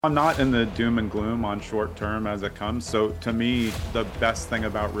I'm not in the doom and gloom on short term as it comes. So to me, the best thing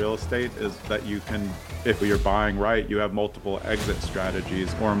about real estate is that you can, if you're buying right, you have multiple exit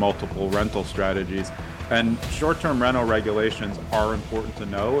strategies or multiple rental strategies. And short-term rental regulations are important to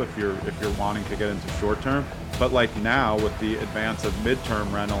know if you're wanting to get into short term. But like now with the advance of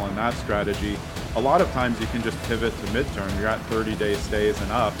midterm rental and that strategy, a lot of times you can just pivot to midterm. You're at 30-day stays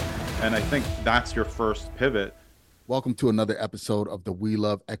and up. And I think that's your first pivot. Welcome to another episode of the We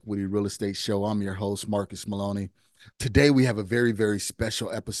Love Equity Real Estate Show. I'm your host, Marcus Maloney. Today, we have a very, very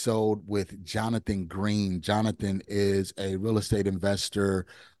special episode with Jonathan Greene. Jonathan is a real estate investor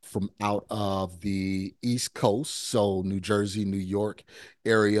from out of the East Coast, so New Jersey, New York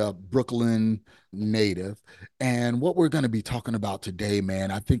area, Brooklyn native. And what we're going to be talking about today, man,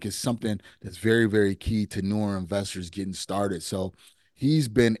 I think is something that's very, very key to newer investors getting started. So, he's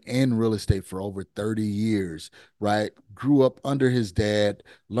been in real estate for over 30 years, right? Grew up under his dad,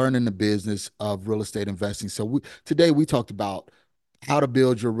 learning the business of real estate investing. So today we talked about how to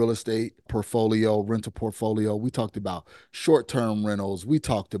build your real estate portfolio, rental portfolio. We talked about short-term rentals. We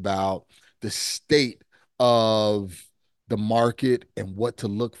talked about the state of the market and what to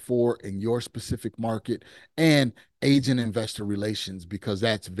look for in your specific market, and agent investor relations, because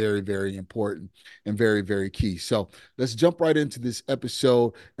that's very, very important and very, very key. So let's jump right into this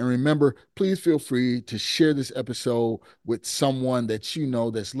episode. And remember, please feel free to share this episode with someone that you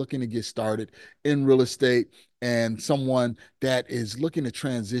know that's looking to get started in real estate, and someone that is looking to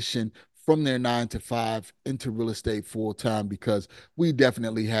transition from their 9 to 5 into real estate full time, because we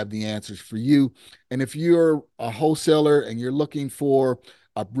definitely have the answers for you. And if you're a wholesaler and you're looking for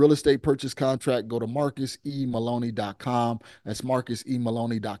a real estate purchase contract, go to marcusemaloney.com. That's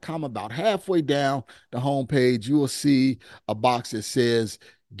marcusemaloney.com. About halfway down the homepage, you will see a box that says,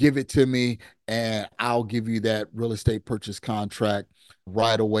 "Give it to me, and I'll give you that real estate purchase contract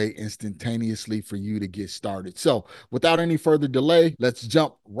right away, instantaneously, for you to get started." So without any further delay, let's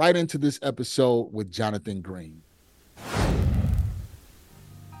jump right into this episode with Jonathan Greene.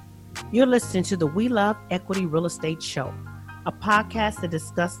 You're listening to the We Love Equity Real Estate Show, a podcast that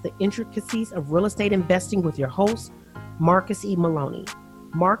discusses the intricacies of real estate investing with your host, Marcus E. Maloney.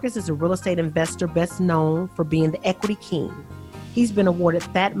 Marcus is a real estate investor best known for being the equity king. He's been awarded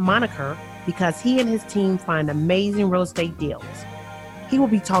that moniker because he and his team find amazing real estate deals. He will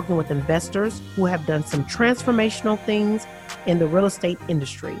be talking with investors who have done some transformational things in the real estate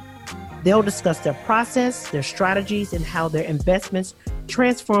industry. They'll discuss their process, their strategies, and how their investments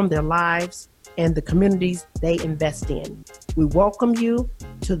transform their lives and the communities they invest in. We welcome you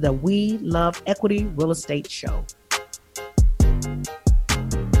to the We Love Equity Real Estate Show.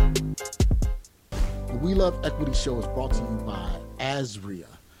 The We Love Equity Show is brought to you by ASREA,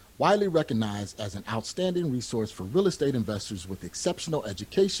 widely recognized as an outstanding resource for real estate investors with exceptional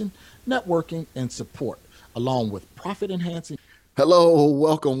education, networking, and support, along with profit-enhancing. Hello,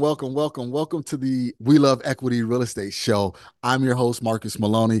 welcome to the We Love Equity Real Estate Show. I'm your host, Marcus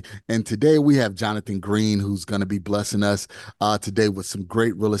Maloney, and today we have Jonathan Greene, who's going to be blessing us today with some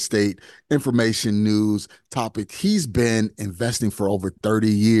great real estate information, news, topic. He's been investing for over 30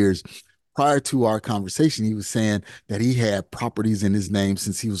 years. Prior to our conversation, he was saying that he had properties in his name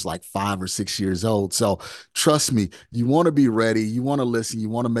since he was like 5 or 6 years old. So trust me, you want to be ready. You want to listen. You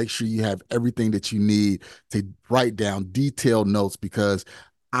want to make sure you have everything that you need to write down detailed notes, because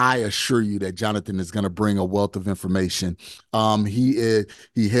I assure you that Jonathan is going to bring a wealth of information. He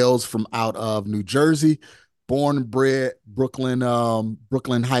hails from out of New Jersey, born and bred Brooklyn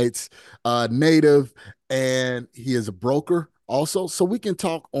Heights native, and he is a broker also. So we can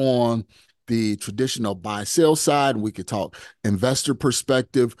talk on the traditional buy sell side, and we could talk investor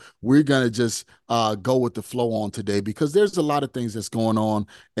perspective. We're going to just go with the flow on today, because there's a lot of things that's going on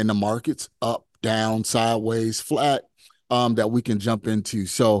in the markets, up, down, sideways, flat, that we can jump into.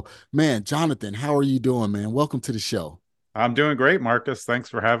 So, man, Jonathan, how are you doing, man? Welcome to the show. I'm doing great, Marcus. Thanks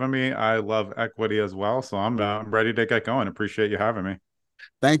for having me. I love equity as well. So I'm ready to get going. Appreciate you having me.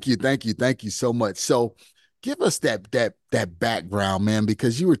 Thank you so much. So give us that background, man,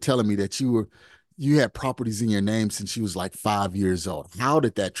 because you were telling me that you had properties in your name since you was like 5 years old. How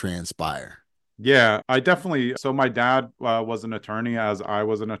did that transpire? Yeah, I definitely. So my dad was an attorney, as I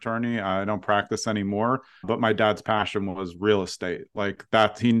was an attorney. I don't practice anymore, but my dad's passion was real estate. Like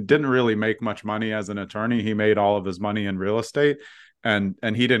that, he didn't really make much money as an attorney. He made all of his money in real estate. And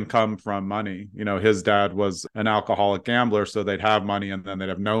he didn't come from money. You know, his dad was an alcoholic gambler, so they'd have money and then they'd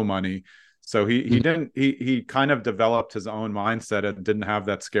have no money. So he kind of developed his own mindset and didn't have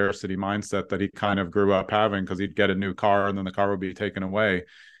that scarcity mindset that he kind of grew up having, because he'd get a new car and then the car would be taken away.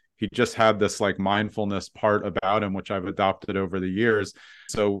 He just had this like mindfulness part about him, which I've adopted over the years.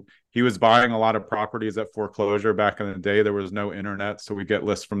 So he was buying a lot of properties at foreclosure back in the day. There was no internet, so we get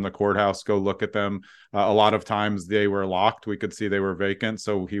lists from the courthouse, go look at them. A lot of times they were locked. We could see they were vacant.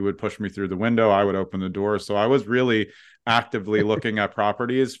 So he would push me through the window. I would open the door. So I was really actively looking at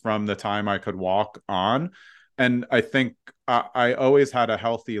properties from the time I could walk on. And I think I always had a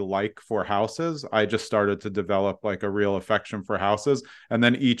healthy like for houses. I just started to develop like a real affection for houses. And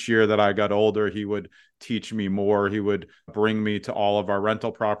then each year that I got older, he would teach me more. He would bring me to all of our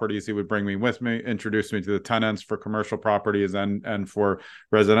rental properties. He would bring me with me, introduce me to the tenants for commercial properties and for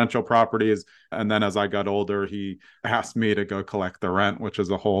residential properties. And then as I got older, he asked me to go collect the rent, which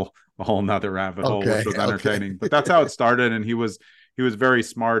is a whole nother rabbit hole, Okay. which was entertaining. But that's how it started. And he was very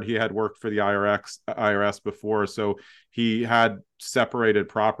smart. He had worked for the IRS before, so he had separated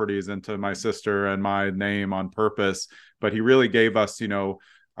properties into my sister and my name on purpose. But he really gave us,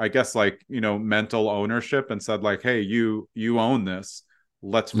 I guess, like, mental ownership, and said like, hey, you own this.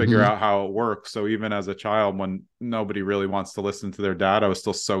 Let's figure out how it works. So even as a child, when nobody really wants to listen to their dad, I was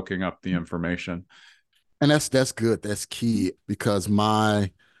still soaking up the information. And that's good. That's key, because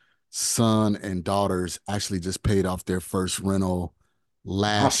my son and daughters actually just paid off their first rental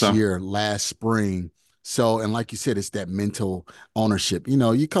Awesome. last spring. So, and like you said, it's that mental ownership.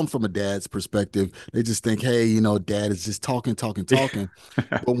 You come from a dad's perspective, they just think, hey, dad is just talking, talking, talking.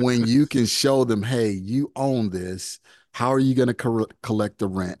 But when you can show them, hey, you own this, how are you going to collect the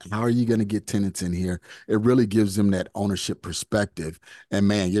rent? How are you going to get tenants in here? It really gives them that ownership perspective. And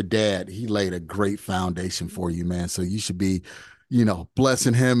man, your dad, he laid a great foundation for you, man. So you should be,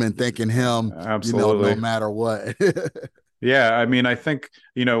 blessing him and thanking him, no Absolutely. matter what. Yeah, I mean, I think,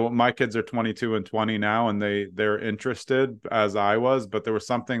 my kids are 22 and 20 now, and they're interested as I was, but there was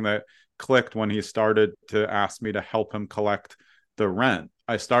something that clicked when he started to ask me to help him collect the rent.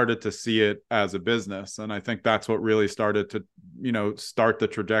 I started to see it as a business, and I think that's what really started to, start the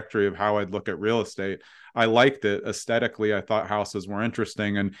trajectory of how I'd look at real estate. I liked it aesthetically. I thought houses were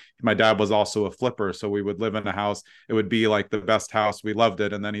interesting, and my dad was also a flipper, so we would live in a house. It would be like the best house. We loved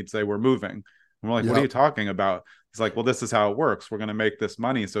it, and then he'd say, "We're moving." And we're like, "What are you Yep. talking about?" He's like, well, this is how it works. We're going to make this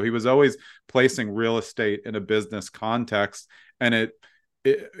money. So he was always placing real estate in a business context. And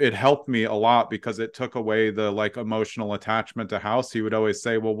it helped me a lot, because it took away the like emotional attachment to house. He would always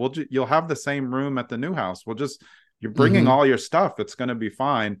say, well, you'll have the same room at the new house. You're bringing Mm-hmm. all your stuff. It's going to be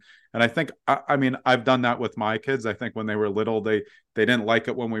fine. And I think, I mean, I've done that with my kids. I think when they were little, they didn't like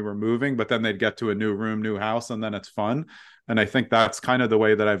it when we were moving, but then they'd get to a new room, new house, and then it's fun. And I think that's kind of the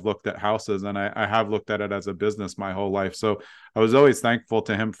way that I've looked at houses. And I have looked at it as a business my whole life. So I was always thankful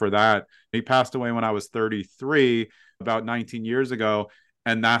to him for that. He passed away when I was 33, about 19 years ago.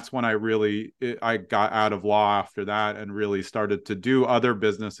 And that's when I got out of law after that, and really started to do other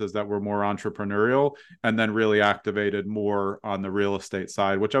businesses that were more entrepreneurial, and then really activated more on the real estate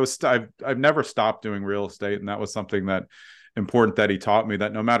side, which I've never stopped doing real estate. And that was something that important that he taught me,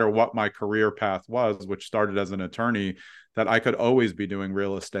 that no matter what my career path was, which started as an attorney, that I could always be doing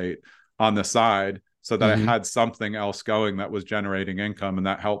real estate on the side, so that I Mm-hmm. had something else going that was generating income. And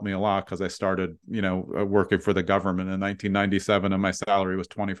that helped me a lot, because I started, working for the government in 1997, and my salary was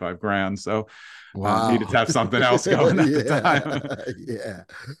 25 grand. So needed to Wow. have something else going at the Yeah. time. Yeah.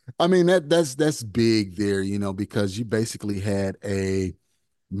 I mean, that's big there, because you basically had a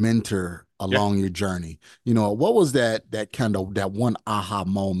mentor Yeah. along your journey. What was that kind of that one aha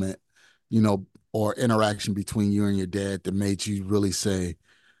moment, you know, or interaction between you and your dad that made you really say,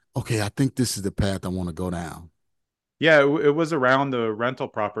 okay, I think this is the path I want to go down? Yeah, it was around the rental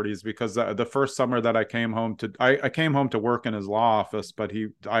properties, because the first summer that I came home to work in his law office, but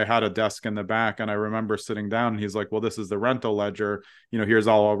I had a desk in the back, and I remember sitting down, and he's like, well, this is the rental ledger. Here's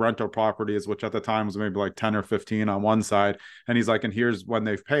all our rental properties, which at the time was maybe like 10 or 15 on one side. And he's like, and here's when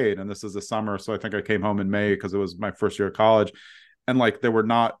they've paid. And this is the summer. So I think I came home in May, because it was my first year of college. And like, there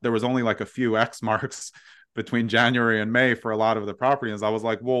was only like a few X marks between January and May for a lot of the properties. I was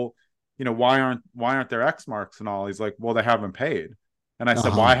like, well, why aren't there X marks and all? He's like, well, they haven't paid. And I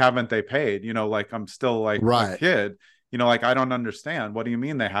said, why Uh-huh. haven't they paid? Like, I'm still like a Right. kid, like, I don't understand. What do you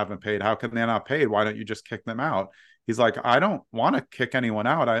mean they haven't paid? How can they not paid? Why don't you just kick them out? He's like, I don't want to kick anyone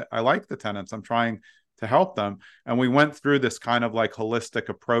out. I like the tenants. I'm trying to help them. And we went through this kind of like holistic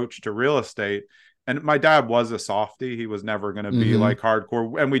approach to real estate. And my dad was a softie. He was never going to be Mm-hmm. like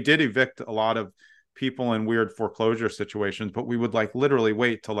hardcore. And we did evict a lot of people in weird foreclosure situations, but we would like literally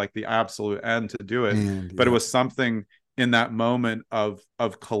wait till like the absolute end to do it. And But it yeah. was something in that moment of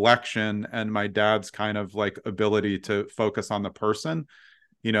collection, and my dad's kind of like ability to focus on the person.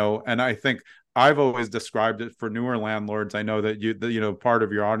 And I think I've always described it for newer landlords. I know that part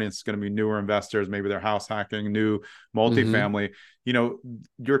of your audience is going to be newer investors. Maybe they're house hacking, new Mm-hmm. multifamily.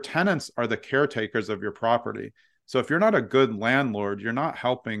 Your tenants are the caretakers of your property. So if you're not a good landlord, you're not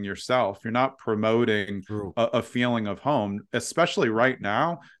helping yourself. You're not promoting True. a feeling of home, especially right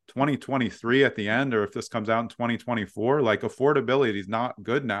now, 2023 at the end, or if this comes out in 2024, like affordability is not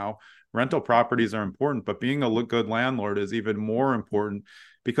good now. Rental properties are important, but being a good landlord is even more important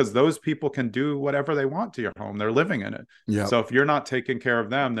because those people can do whatever they want to your home. They're living in it. Yep. So if you're not taking care of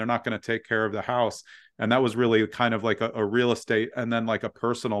them, they're not going to take care of the house. And that was really kind of like a real estate and then like a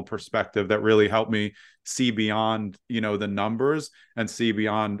personal perspective that really helped me see beyond, the numbers and see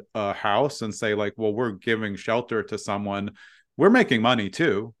beyond a house and say like, well, we're giving shelter to someone. We're making money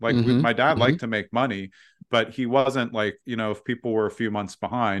too. Like Mm-hmm. my dad Mm-hmm. liked to make money, but he wasn't like, if people were a few months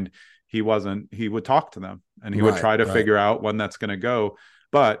behind, he would talk to them and he would Right. try to Right. figure out when that's going to go.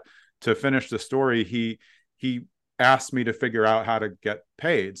 But to finish the story, he asked me to figure out how to get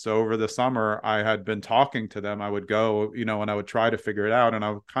paid. So over the summer, I had been talking to them. I would go, and I would try to figure it out. And I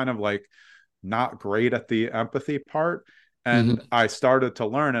was kind of like not great at the empathy part. And Mm-hmm. I started to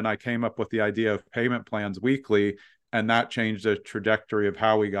learn and I came up with the idea of payment plans weekly. And that changed the trajectory of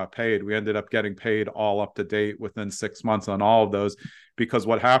how we got paid. We ended up getting paid all up to date within 6 months on all of those, because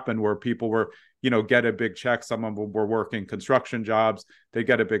what happened were people were, get a big check. Some of them were working construction jobs. They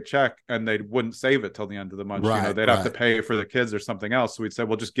get a big check and they wouldn't save it till the end of the month. Right. They'd have to Right. pay for the kids or something else. So we'd say,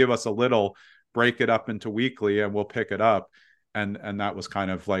 well, just give us a little, break it up into weekly and we'll pick it up. And that was kind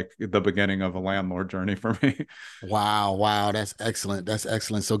of like the beginning of a landlord journey for me. Wow, wow, that's excellent. That's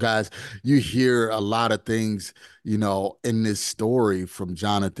excellent. So, guys, you hear a lot of things, in this story from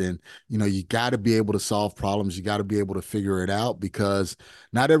Jonathan. You got to be able to solve problems. You got to be able to figure it out because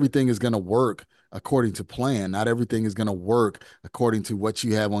not everything is going to work according to plan. Not everything is going to work according to what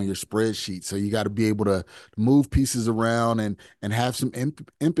you have on your spreadsheet. So you got to be able to move pieces around and have some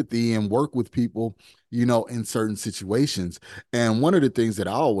empathy and work with people, in certain situations. And one of the things that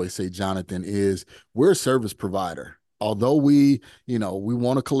I always say, Jonathan, is we're a service provider. Although we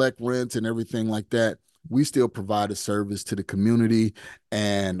want to collect rents and everything like that, we still provide a service to the community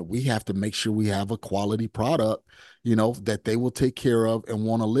and we have to make sure we have a quality product, that they will take care of and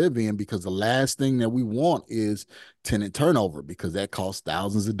want to live in because the last thing that we want is tenant turnover because that costs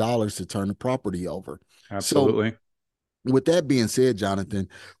thousands of dollars to turn the property over. So Absolutely. with that being said, Jonathan,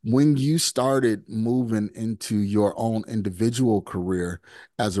 when you started moving into your own individual career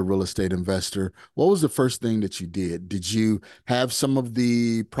as a real estate investor, what was the first thing that you did? Did you have some of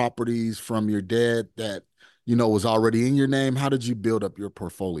the properties from your dad that, was already in your name? How did you build up your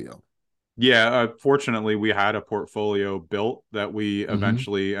portfolio? Yeah, fortunately, we had a portfolio built that we Mm-hmm.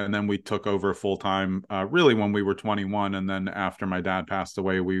 eventually, and then we took over full time. Really, when we were 21, and then after my dad passed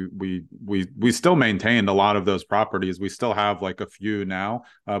away, we still maintained a lot of those properties. We still have like a few now,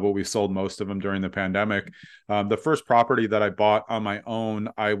 but we sold most of them during the pandemic. The first property that I bought on my own,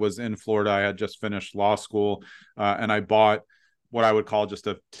 I was in Florida. I had just finished law school, and I bought what I would call just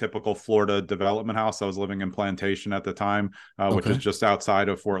a typical Florida development house. I was living in Plantation at the time, which is Okay. just outside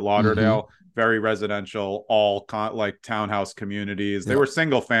of Fort Mm-hmm. Lauderdale. Very residential, all like townhouse communities. They Yep. were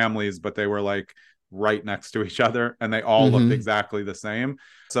single families, but they were like right next to each other and they all looked Mm-hmm. exactly the same.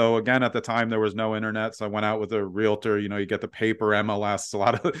 So again, at the time there was no internet. So I went out with a realtor, you get the paper MLS. A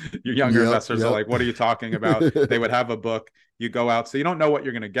lot of your younger Yep. investors are Yep. like, what are you talking about? They would have a book, you go out. So you don't know what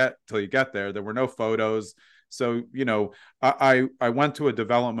you're going to get till you get there. There were no photos. So, I went to a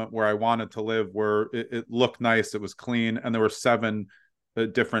development where I wanted to live, where it looked nice, it was clean, and there were seven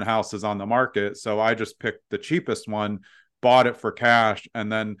different houses on the market. So I just picked the cheapest one, bought it for cash,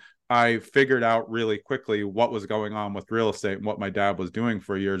 and then I figured out really quickly what was going on with real estate and what my dad was doing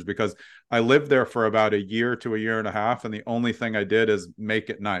for years, because I lived there for about a year to a year and a half. And the only thing I did is make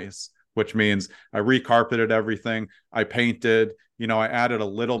it nice, which means I recarpeted everything. I painted, I added a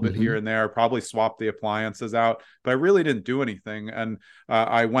little bit Mm-hmm. here and there, probably swapped the appliances out, but I really didn't do anything. And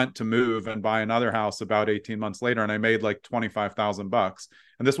I went to move and buy another house about 18 months later, and I made like $25,000.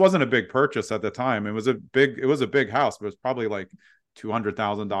 And this wasn't a big purchase at the time. It was a big house, but it was probably like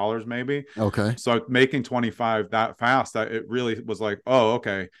 $200,000 maybe. Okay. So making 25 that fast, it really was like, oh,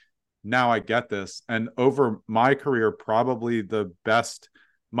 okay, now I get this. And over my career, probably the best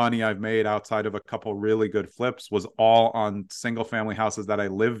money I've made outside of a couple really good flips was all on single family houses that I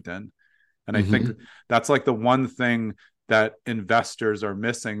lived in. And I think Mm-hmm. that's like the one thing that investors are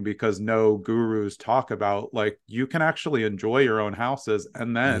missing because no gurus talk about. Like, you can actually enjoy your own houses,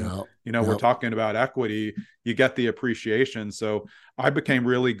 and then, Yep. we're Yep. talking about equity, you get the appreciation. So I became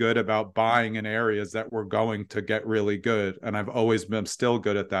really good about buying in areas that were going to get really good, and I've always been still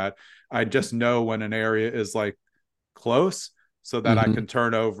good at that. I just know when an area is like close, so that I Mm-hmm. can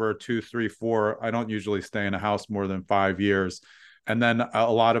turn over 2, 3, 4. I don't usually stay in a house more than 5 years. And then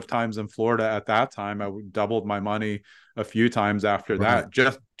a lot of times in Florida at that time, I doubled my money a few times after Right.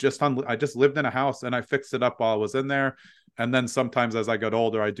 that. I just lived in a house and I fixed it up while I was in there. And then sometimes as I got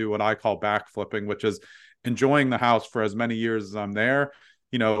older, I do what I call backflipping, which is enjoying the house for as many years as I'm there,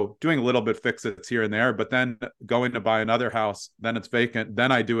 doing a little bit fix it's here and there, but then going to buy another house, then it's vacant.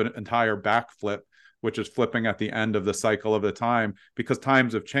 Then I do an entire backflip, which is flipping at the end of the cycle of the time, because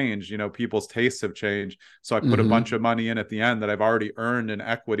times have changed, people's tastes have changed. So I put a Mm-hmm. bunch of money in at the end that I've already earned in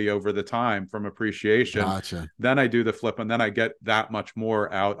equity over the time from appreciation. Gotcha. Then I do the flip, and then I get that much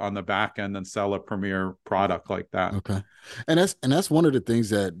more out on the back end and sell a premier product like that. Okay. And that's one of the things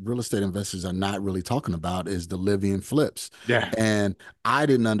that real estate investors are not really talking about is the live-in flips. Yeah. And I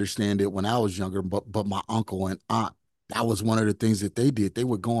didn't understand it when I was younger, but my uncle and aunt, that was one of the things that they did. They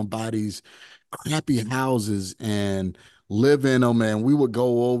would go and buy these crappy houses and live in them, and we would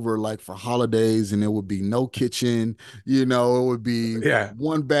go over like for holidays, and there would be no kitchen. It would be Yeah.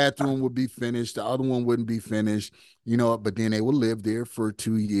 one bathroom would be finished, the other one wouldn't be finished. But then they would live there for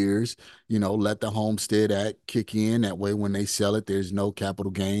 2 years, let the homestead act kick in. That way, when they sell it, there's no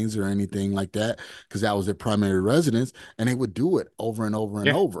capital gains or anything like that, because that was their primary residence. And they would do it over and over and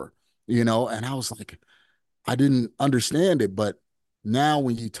Yeah. over, and I was like, I didn't understand it. But now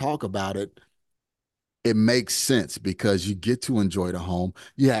when you talk about it, it makes sense because you get to enjoy the home.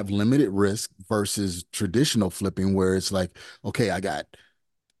 You have limited risk versus traditional flipping, where it's like, okay, I got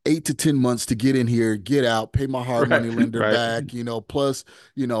 8 to 10 months to get in here, get out, pay my hard Right. money lender Right. back, plus,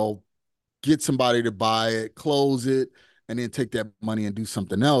 you know, get somebody to buy it, close it, and then take that money and do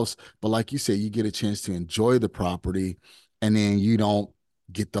something else. But like you said, you get a chance to enjoy the property, and then you don't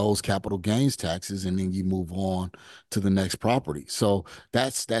get those capital gains taxes, and then you move on to the next property. So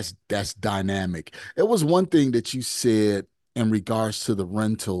that's dynamic. It was one thing that you said in regards to the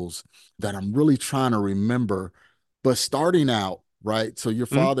rentals that I'm really trying to remember. But starting out, right? So your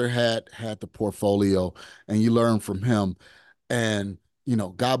Mm-hmm. father had the portfolio, and you learned from him, and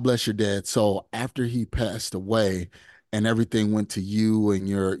God bless your dad. So after he passed away and everything went to you and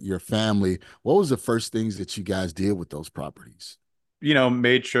your family, what was the first things that you guys did with those properties?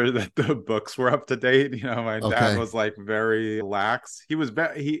 Made sure that the books were up to date. My dad Okay. was like very lax. He was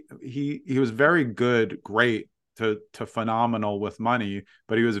he was very good, great to phenomenal with money,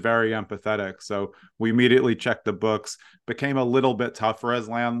 but he was very empathetic. So we immediately checked the books, became a little bit tougher as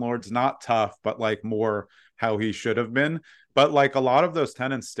landlords, not tough, but like more how he should have been. But like a lot of those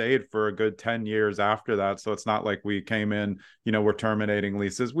tenants stayed for a good 10 years after that. So it's not like we came in, we're terminating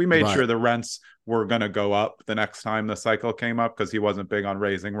leases. We made Right. sure the rents were going to go up the next time the cycle came up, because he wasn't big on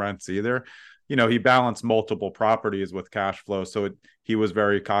raising rents either. He balanced multiple properties with cash flow. So he was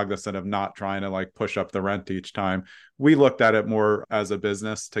very cognizant of not trying to like push up the rent each time. We looked at it more as a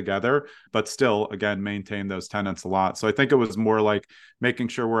business together, but still, again, maintain those tenants a lot. So I think it was more like making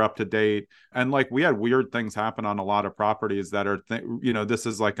sure we're up to date. And like we had weird things happen on a lot of properties that are, this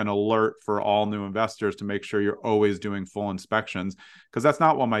is like an alert for all new investors to make sure you're always doing full inspections, because that's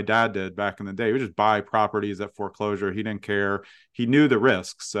not what my dad did back in the day. He would just buy properties at foreclosure. He didn't care. He knew the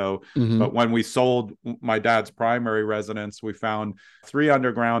risks. So, Mm-hmm. but when we sold my dad's primary residence, we found 3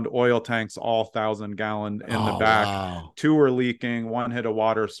 underground oil tanks, all 1,000 gallon in the Oh, back. wow. 2 were leaking, 1 hit a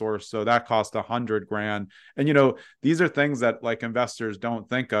water source. So that cost 100 grand. And, these are things that like investors don't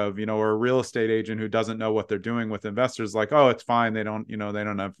think of, or a real estate agent who doesn't know what they're doing with investors, like, oh, it's fine. They don't, they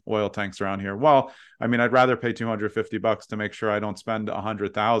don't have oil tanks around here. Well, I mean, I'd rather pay $250 to make sure I don't spend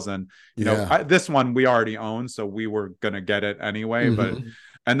 100,000. Yeah. This one we already own, so we were going to get it anyway. But, Mm-hmm.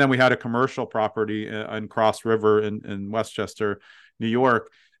 and then we had a commercial property in Cross River in Westchester, New York,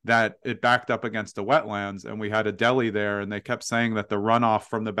 that it backed up against the wetlands, and we had a deli there, and they kept saying that the runoff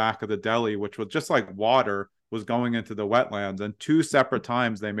from the back of the deli, which was just like water, was going into the wetlands. And 2 separate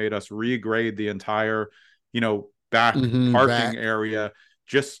times they made us regrade the entire, back Mm-hmm. parking Back. area,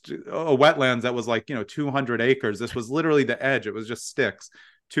 just a wetlands that was like, 200 acres. This was literally the edge. It was just sticks.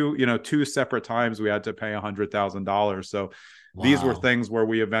 2 separate times we had to pay $100,000. So these were Wow. things where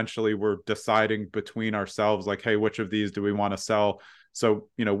we eventually were deciding between ourselves, like, hey, which of these do we want to sell? So,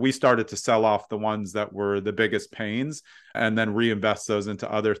 we started to sell off the ones that were the biggest pains and then reinvest those into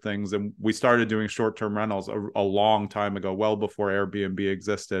other things. And we started doing short-term rentals a long time ago, well before Airbnb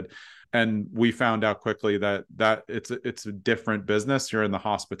existed. And we found out quickly that it's a different business. You're in the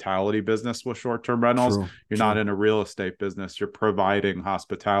hospitality business with short-term rentals. True. You're not True. in a real estate business. You're providing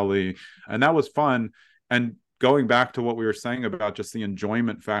hospitality. And that was fun. And going back to what we were saying about just the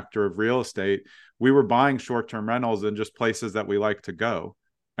enjoyment factor of real estate, we were buying short-term rentals in just places that we like to go.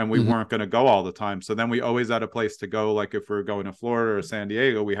 And we Mhm. weren't going to go all the time. So then we always had a place to go. Like if we were going to Florida or San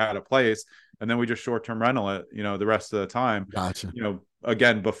Diego, we had a place, and then we just short-term rental it, the rest of the time. Gotcha.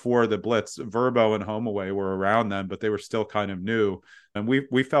 Again, before the Blitz, Verbo and HomeAway were around them, but they were still kind of new. And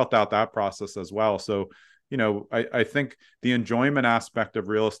we felt out that process as well. So, I think the enjoyment aspect of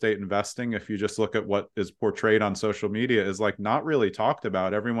real estate investing, if you just look at what is portrayed on social media, is like not really talked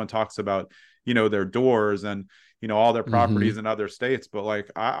about. Everyone talks about, their doors and, all their Hmm. properties in other states. But like,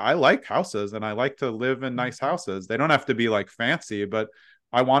 I like houses and I like to live in nice houses. They don't have to be like fancy, but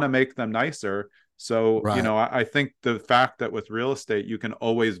I want to make them nicer. So, Right. I think the fact that with real estate, you can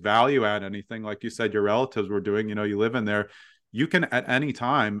always value add anything, like you said, your relatives were doing, you live in there, you can at any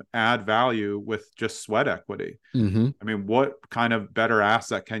time add value with just sweat equity. Hmm. I mean, what kind of better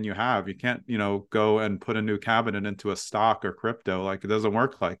asset can you have? You can't, go and put a new cabinet into a stock or crypto. Like it doesn't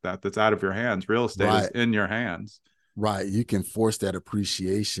work like that. That's out of your hands. Real estate is Right. in your hands. Right. You can force that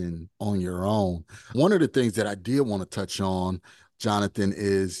appreciation on your own. One of the things that I did want to touch on, Jonathan,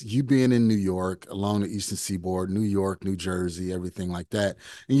 is you being in New York, along the Eastern Seaboard, New York, New Jersey, everything like that.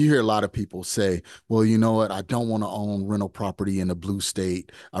 And you hear a lot of people say, well, you know what? I don't want to own rental property in a blue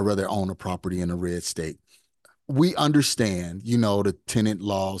state. I'd rather own a property in a red state. We understand, the tenant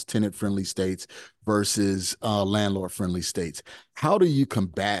laws, tenant friendly states versus landlord friendly states. How do you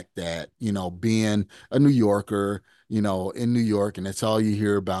combat that? Being a New Yorker, in New York, and that's all you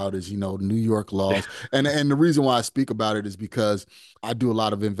hear about is, New York Yeah. laws. And the reason why I speak about it is because I do a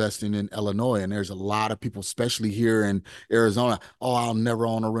lot of investing in Illinois, and there's a lot of people, especially here in Arizona. Oh, I'll never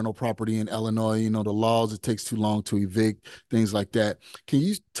own a rental property in Illinois. The laws, it takes too long to evict, things like that. Can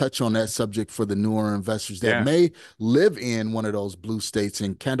you touch on that subject for the newer investors that Yeah. may live in one of those blue states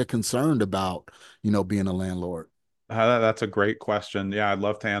and kind of concerned about, being a landlord? That's a great question. Yeah, I'd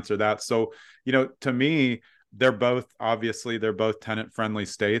love to answer that. So, to me, they're both tenant friendly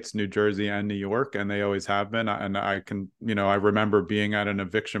states, New Jersey and New York, and they always have been. And I can, I remember being at an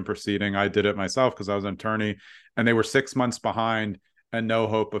eviction proceeding. I did it myself because I was an attorney, and they were 6 months behind and no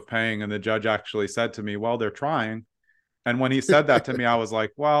hope of paying. And the judge actually said to me, well, they're trying. And when he said that to me, I was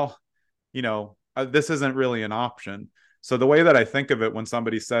like, well, this isn't really an option. So the way that I think of it when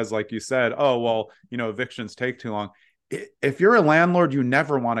somebody says, like you said, oh, well, evictions take too long. If you're a landlord, you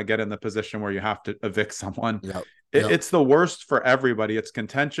never want to get in the position where you have to evict someone. Yep. Yep. It's the worst for everybody. It's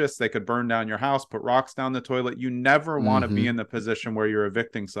contentious. They could burn down your house, put rocks down the toilet. You never want to be Hmm. in the position where you're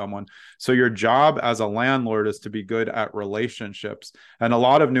evicting someone. So your job as a landlord is to be good at relationships. And a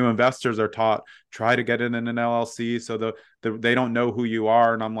lot of new investors are taught, try to get in an LLC so they don't know who you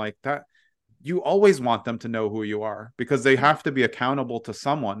are. And I'm like, that you always want them to know who you are because they have to be accountable to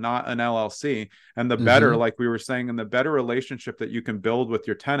someone, not an LLC. And the better, Hmm. like we were saying, and the better relationship that you can build with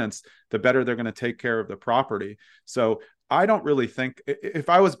your tenants, the better they're going to take care of the property. So I don't really think if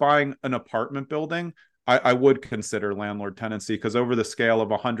I was buying an apartment building, I would consider landlord tenancy because over the scale of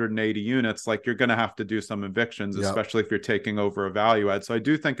 180 units, like you're going to have to do some evictions, Yep. especially if you're taking over a value add. So I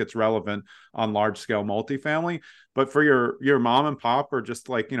do think it's relevant on large scale multifamily, but for your mom and pop or just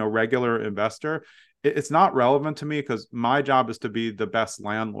like, regular investor, it's not relevant to me because my job is to be the best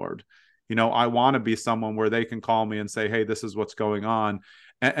landlord. I want to be someone where they can call me and say, hey, this is what's going on.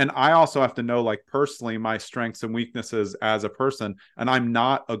 And I also have to know, like, personally, my strengths and weaknesses as a person. And I'm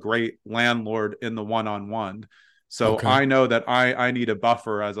not a great landlord in the one-on-one. So Okay. I know that I need a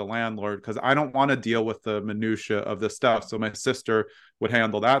buffer as a landlord because I don't want to deal with the minutia of the stuff. So my sister would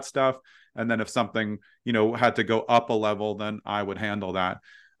handle that stuff. And then if something, had to go up a level, then I would handle that.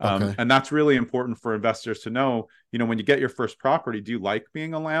 Okay. And that's really important for investors to know, when you get your first property, do you like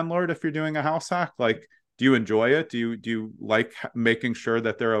being a landlord if you're doing a house hack? Like, do you enjoy it? Do you like making sure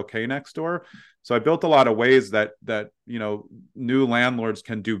that they're okay next door? So I built a lot of ways that new landlords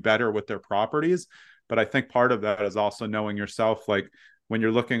can do better with their properties. But I think part of that is also knowing yourself, like when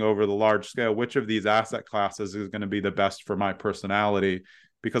you're looking over the large scale, which of these asset classes is going to be the best for my personality?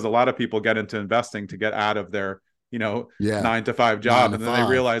 Because a lot of people get into investing to get out of their Yeah. 9 to 5 Nine job. to And then they five.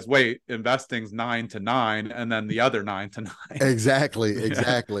 realize, wait, investing's 9 to 9, and then the other 9 to 9. Exactly, Yeah.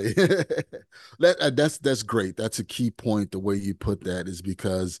 exactly. That's great. That's a key point. The way you put that is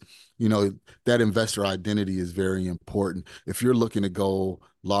because that investor identity is very important. If you're looking to go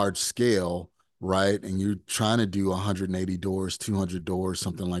large scale, right, and you're trying to do 180 doors, 200 doors,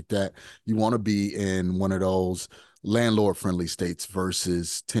 something like that, you want to be in one of those landlord friendly states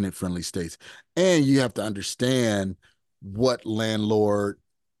versus tenant friendly states, and you have to understand what landlord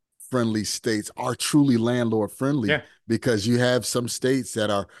friendly states are truly landlord friendly, Yeah. because you have some states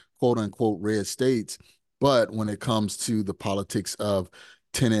that are quote unquote red states, but when it comes to the politics of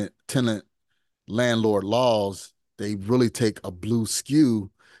tenant landlord laws, they really take a blue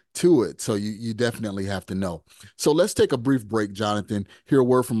skew to it. So you definitely have to know. So let's take a brief break, Jonathan. Hear a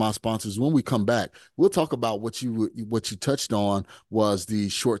word from our sponsors. When we come back, we'll talk about what you touched on was the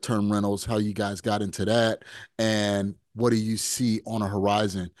short-term rentals, how you guys got into that, and what do you see on a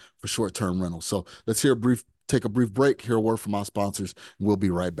horizon for short-term rentals. So let's take a brief break, hear a word from our sponsors, and we'll be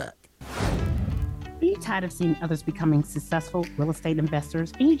right back. Are you tired of seeing others becoming successful real estate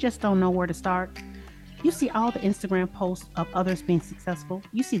investors and you just don't know where to start? You see all the Instagram posts of others being successful.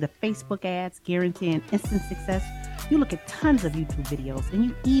 You see the Facebook ads guaranteeing instant success. You look at tons of YouTube videos and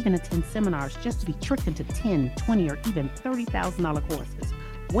you even attend seminars just to be tricked into 10, 20, or even $30,000 courses.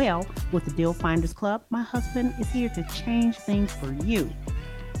 Well, with the Deal Finders Club, my husband is here to change things for you.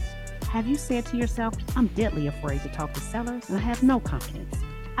 Have you said to yourself, I'm deadly afraid to talk to sellers and I have no confidence.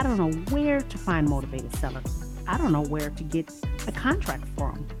 I don't know where to find motivated sellers. I don't know where to get a contract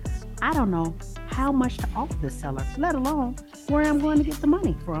from. I don't know how much to offer the seller, let alone where I'm going to get the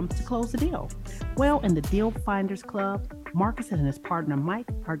money from to close the deal. Well, in the Deal Finders Club, Marcus and his partner Mike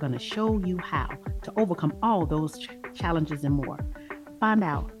are going to show you how to overcome all those challenges and more. Find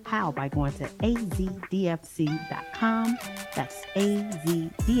out how by going to azdfc.com. That's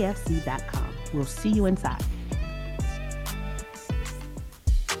azdfc.com. We'll see you inside.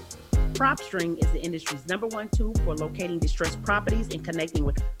 PropStream is the industry's #1 tool for locating distressed properties and connecting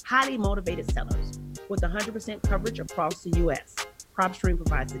with highly motivated sellers. With 100% coverage across the U.S., PropStream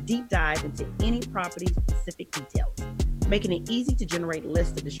provides a deep dive into any property's specific details, making it easy to generate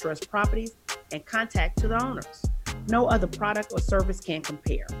lists of distressed properties and contact to the owners. No other product or service can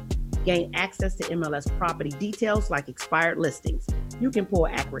compare. Gain access to MLS property details like expired listings. You can pull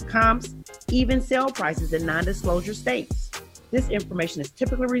accurate comps, even sale prices in non-disclosure states. This information is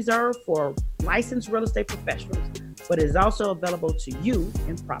typically reserved for licensed real estate professionals, but it is also available to you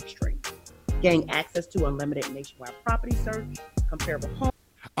in PropStream. Gain access to unlimited nationwide property search, comparable homes.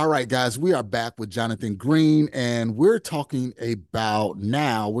 All right, guys, we are back with Jonathan Greene, and we're talking about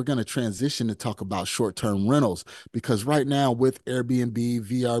now, we're going to transition to talk about short-term rentals, because right now with Airbnb,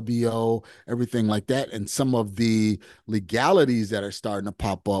 VRBO, everything like that, and some of the legalities that are starting to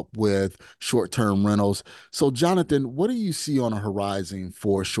pop up with short-term rentals. So, Jonathan, what do you see on a horizon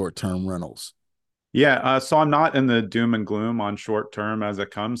for short-term rentals? Yeah, so I'm not in the doom and gloom on short term as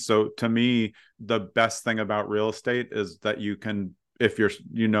it comes. So to me, the best thing about real estate is that you can, if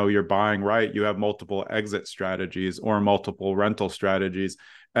you're buying right, you have multiple exit strategies or multiple rental strategies.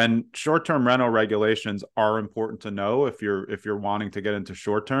 And short-term rental regulations are important to know if you're wanting to get into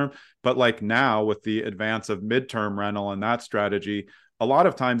short term. But like now with the advance of midterm rental and that strategy, a lot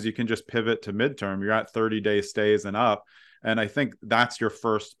of times you can just pivot to midterm. You're at 30-day stays and up. And I think that's your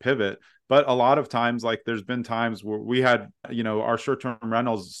first pivot. But a lot of times, like there's been times where we had, our short-term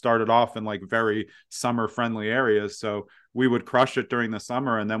rentals started off in like very summer-friendly areas. So we would crush it during the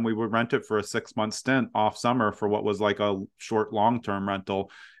summer, and then we would rent it for a 6-month stint off summer for what was like a short long-term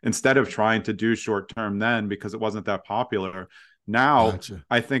rental, instead of trying to do short-term then because it wasn't that popular. Now, Gotcha.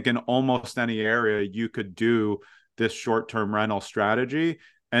 I think in almost any area you could do this short-term rental strategy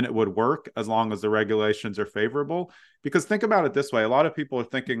and it would work as long as the regulations are favorable. Because think about it this way, a lot of people are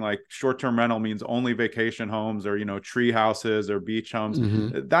thinking like short-term rental means only vacation homes or, tree houses or beach homes.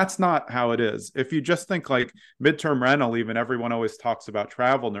 Mm-hmm. That's not how it is. If you just think like midterm rental, even everyone always talks about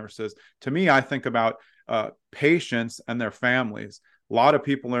travel nurses. To me, I think about patients and their families. A lot of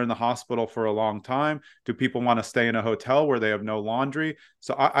people are in the hospital for a long time. Do people want to stay in a hotel where they have no laundry?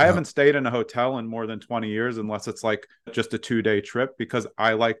 So I Yep. haven't stayed in a hotel in more than 20 years, unless it's like just a 2-day trip, because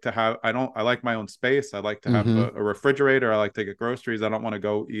I like to have, I like my own space. I like to have Mm-hmm. a refrigerator. I like to get groceries. I don't want to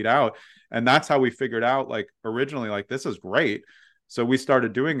go eat out. And that's how we figured out, like originally, like this is great. So we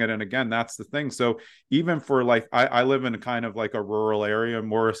started doing it. And again, that's the thing. So even for like, I live in kind of like a rural area,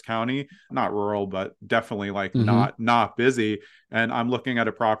 Morris County, not rural, but definitely like Mm-hmm. not busy. And I'm looking at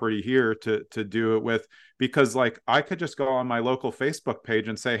a property here to do it with, because like I could just go on my local Facebook page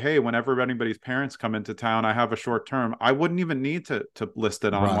and say, hey, whenever anybody's parents come into town, I have a short term. I wouldn't even need to list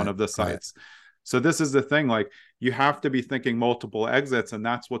it on one Right. of the Right. sites. So this is the thing, like you have to be thinking multiple exits, and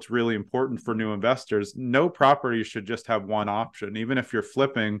that's what's really important for new investors. No property should just have one option. Even if you're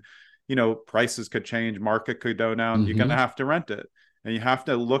flipping, prices could change, market could go down, you're going Mm-hmm. to have to rent it. And you have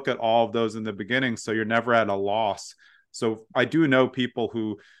to look at all of those in the beginning so you're never at a loss. So I do know people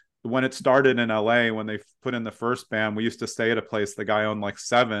who, when it started in LA, when they put in the first ban, we used to stay at a place, the guy owned like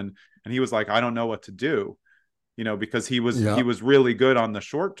 7, and he was like, I don't know what to do, because he Yeah. was really good on the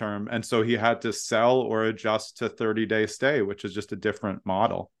short term, and so he had to sell or adjust to 30-day stay, which is just a different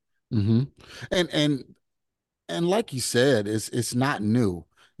model. Mm-hmm. And like you said, it's not new.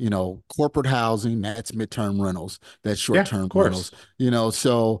 Corporate housing, that's midterm rentals, that's Yeah, of short-term rentals, course.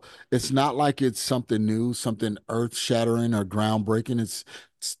 so it's not like it's something new, something earth-shattering or groundbreaking. It's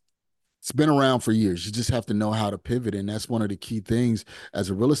it's been around for years. You just have to know how to pivot. And that's one of the key things as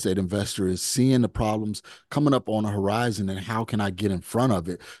a real estate investor is seeing the problems coming up on the horizon and how can I get in front of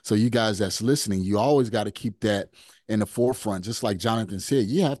it. So you guys that's listening, you always got to keep that in the forefront. Just like Jonathan said,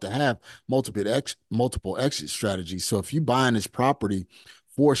 you have to have multiple exit strategies. So if you buying this property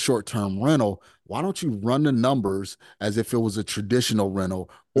for a short-term rental, why don't you run the numbers as if it was a traditional rental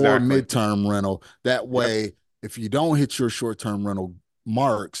or Exactly. midterm rental? That Yep. way, if you don't hit your short-term rental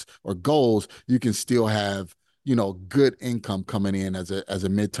marks or goals, you can still have, good income coming in as a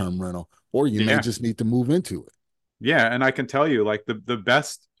midterm rental, or you may Yeah. just need to move into it. Yeah, and I can tell you, like the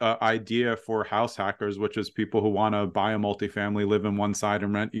best idea for house hackers, which is people who want to buy a multifamily, live in one side,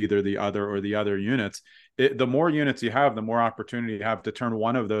 and rent either the other or the other units. The more units you have, the more opportunity you have to turn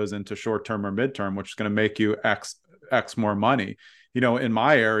one of those into short term or midterm, which is going to make you x more money. In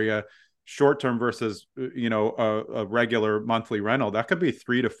my area, short term versus a regular monthly rental, that could be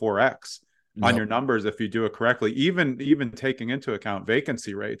 3 to 4x on Yep. your numbers if you do it correctly. Even taking into account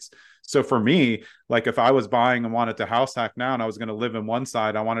vacancy rates. So for me, like if I was buying and wanted to house hack now and I was going to live in one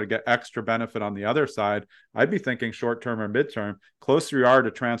side, I wanted to get extra benefit on the other side, I'd be thinking short term or midterm. Closer you are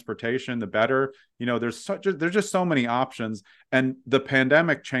to transportation, the better. There's just so many options. And the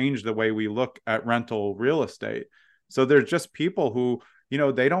pandemic changed the way we look at rental real estate. So there's just people who,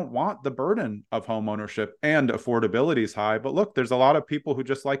 they don't want the burden of home ownership, and affordability is high. But look, there's a lot of people who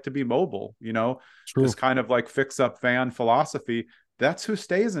just like to be mobile, this True. kind of like fix up van philosophy. That's who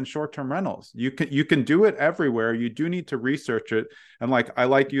stays in short-term rentals. You can do it everywhere. You do need to research it. And like I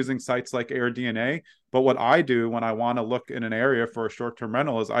like using sites like AirDNA, but what I do when I want to look in an area for a short-term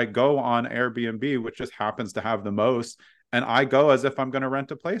rental is I go on Airbnb, which just happens to have the most, and I go as if I'm going to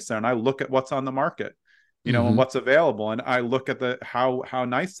rent a place there, and I look at what's on the market, and Mm-hmm. what's available, and I look at the how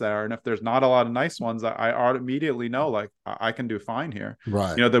nice they are. And if there's not a lot of nice ones, I immediately know like I can do fine here.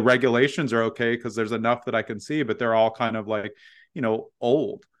 Right. The regulations are okay because there's enough that I can see, but they're all kind of like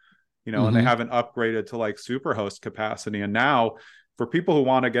old, and they Mm-hmm. haven't upgraded to like super host capacity. And now for people who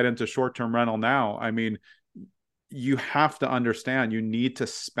want to get into short-term rental now, I mean, you have to understand you need to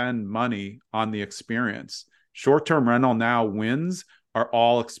spend money on the experience. Short-term rental now wins are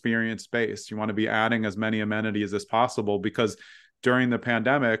all experience based. You want to be adding as many amenities as possible because during the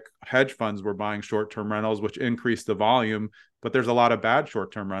pandemic, hedge funds were buying short-term rentals, which increased the volume, but there's a lot of bad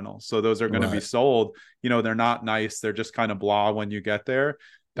short-term rentals. So those are going to be Right. sold. They're not nice. They're just kind of blah when you get there.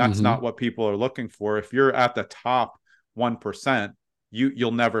 That's Mm-hmm. not what people are looking for. If you're at the top 1%,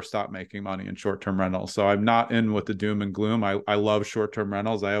 you'll never stop making money in short-term rentals. So I'm not in with the doom and gloom. I love short-term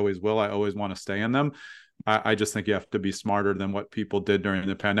rentals. I always will. I always want to stay in them. I just think you have to be smarter than what people did during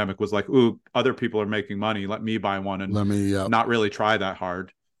the pandemic was like, ooh, other people are making money. Let me buy one and Let me not really try that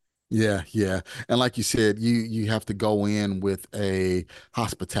hard. Yeah, yeah. And like you said, you have to go in with a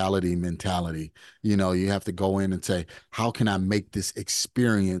hospitality mentality. You have to go in and say, how can I make this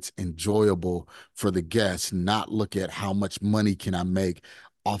experience enjoyable for the guests, not look at how much money can I make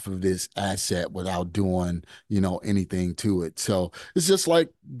off of this asset without doing, anything to it. So it's just like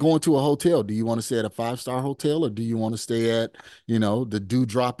going to a hotel. Do you want to stay at a five-star hotel or do you want to stay at, the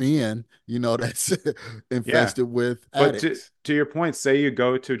Dewdrop Inn, that's Yeah. infested with But to addicts? to your point, say you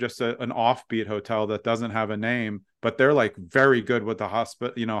go to just an offbeat hotel that doesn't have a name, but they're like very good with the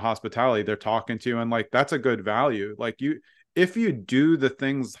hospitality. They're talking to you, and like that's a good value. Like if you do the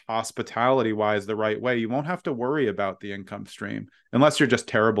things hospitality wise the right way, you won't have to worry about the income stream unless you're just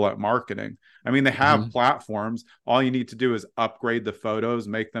terrible at marketing. I mean, they have Mhm. platforms. All you need to do is upgrade the photos,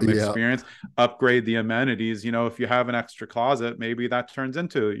 make them Yeah. experience, upgrade the amenities. You know, if you have an extra closet, maybe that turns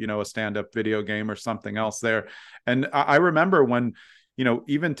into, you know, a stand-up video game or something else there. And I remember when, you know,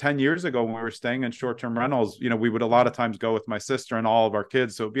 even 10 years ago when we were staying in short-term rentals, you know, we would a lot of times go with my sister and all of our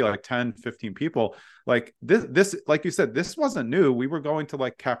kids. So it'd be like 10, 15 people. Like this, like you said, this wasn't new. We were going to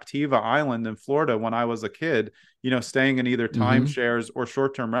like Captiva Island in Florida when I was a kid, you know, staying in either Hmm. timeshares or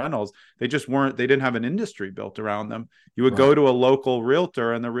short-term rentals. They just weren't, they didn't have an industry built around them. You would go Right. to a local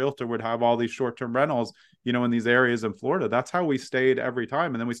realtor and the realtor would have all these short-term rentals, you know, in these areas in Florida. That's how we stayed every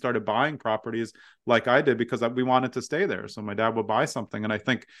time. And then we started buying properties like I did because we wanted to stay there. So my dad would buy something. And I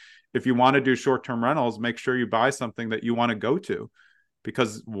think if you want to do short-term rentals, make sure you buy something that you want to go to,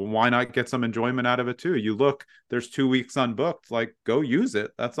 because why not get some enjoyment out of it too? You look, there's 2 weeks unbooked, like go use it.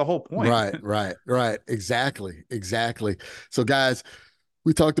 That's the whole point. Right, right, right. Exactly, exactly. So, guys,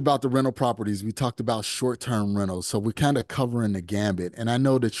 we talked about the rental properties. We talked about short-term rentals. So we're kind of covering the gambit. And I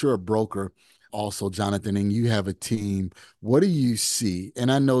know that you're a broker also, Jonathan, and you have a team. What do you see?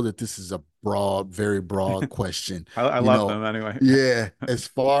 And I know that this is a broad, very broad question. I You love know, them anyway. yeah, as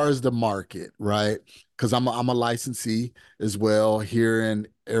far as the market, right? Because I'm a licensee as well here in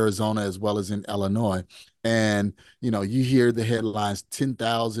Arizona as well as in Illinois. And, you hear the headlines,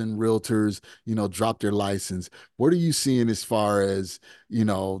 10,000 realtors, drop their license. What are you seeing as far as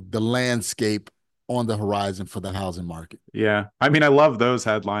the landscape on the horizon for the housing market? Yeah. I mean, I love those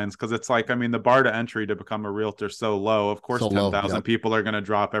headlines because it's like, I mean, the bar to entry to become a realtor is so low. Of course, So low. 10,000 Yep. people are going to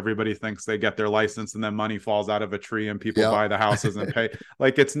drop. Everybody thinks they get their license and then money falls out of a tree and people Yep. buy the houses and pay.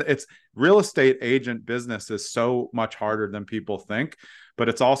 Like it's real estate agent business is so much harder than people think. But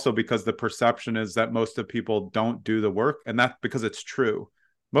it's also because the perception is that most of people don't do the work. And that's because it's true.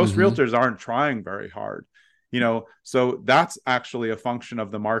 Most Mm-hmm. realtors aren't trying very hard, you know, so that's actually a function of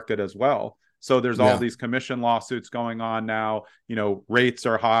the market as well. So there's all Yeah. these commission lawsuits going on now. You know, rates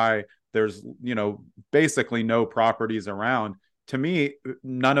are high. There's, you know, basically no properties around. To me,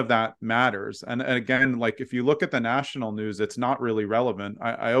 none of that matters. And again, like if you look at the national news, it's not really relevant.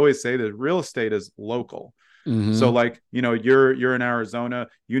 I always say that real estate is local. So Mm-hmm. like, you know, you're in Arizona,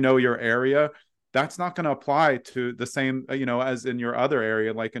 you know your area. That's not going to apply to the same, you know, as in your other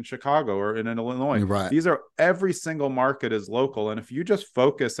area, like in Chicago or in Illinois. You're right. These are every single market is local. And if you just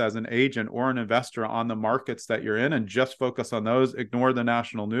focus as an agent or an investor on the markets that you're in and just focus on those, ignore the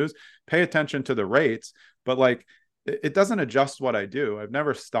national news, pay attention to the rates. But like it doesn't adjust what I do. I've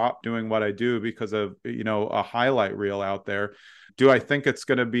never stopped doing what I do because of, you know, a highlight reel out there. Do I think it's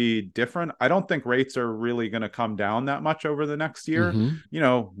going to be different? I don't think rates are really going to come down that much over the next year. Mm-hmm. You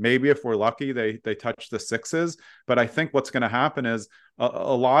know, maybe if we're lucky, they touch the sixes. But I think what's going to happen is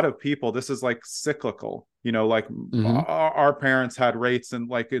a lot of people, this is like cyclical. You know, like Mm-hmm. our parents had rates in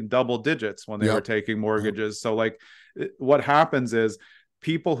double digits when they were Yep. taking Yep. mortgages. So like what happens is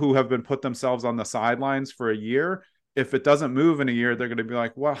people who have been put themselves on the sidelines for a year, if it doesn't move in a year, they're going to be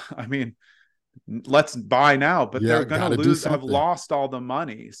like, well, I mean, let's buy now, but they're Yeah. going to Got to do lose, have something. lost all the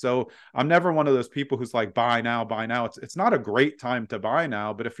money. So I'm never one of those people who's like buy now, buy now. It's not a great time to buy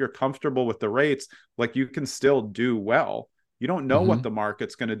now, but if you're comfortable with the rates, like you can still do well. You don't know Mm-hmm. what the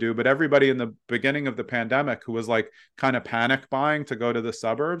market's going to do, but everybody in the beginning of the pandemic who was like kind of panic buying to go to the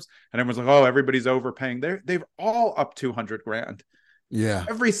suburbs, and everyone's like, oh, everybody's overpaying. They've all up 200 grand. Yeah.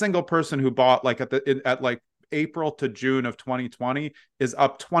 Every single person who bought like at like April to June of 2020 is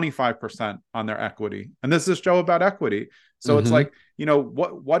up 25% on their equity. And this is a show about equity. So it's Mm-hmm. like, you know,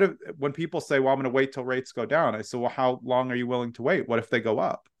 what if when people say, well, I'm going to wait till rates go down? I said, well, how long are you willing to wait? What if they go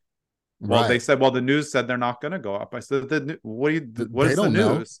up? Well, they Right. said, well, the news said they're not going to go up. I said, what They is the don't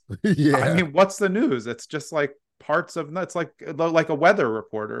know. news? I Yeah. mean, what's the news? It's just like parts of it's like a weather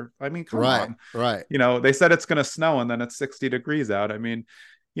reporter. I mean, come Right. on. Right. You know, they said it's going to snow and then it's 60 degrees out. I mean,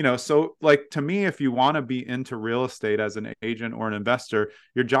 you know, so like to me, if you want to be into real estate as an agent or an investor,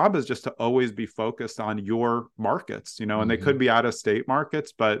 your job is just to always be focused on your markets, you know, and they Mm-hmm. could be out of state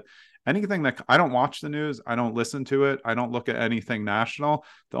markets, but anything that I don't watch the news, I don't listen to it, I don't look at anything national.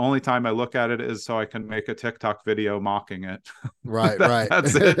 The only time I look at it is so I can make a TikTok video mocking it. Right, right.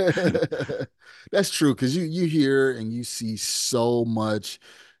 That's it. That's true because you hear and you see so much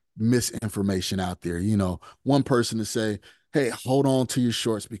misinformation out there. One person to say, "Hey, hold on to your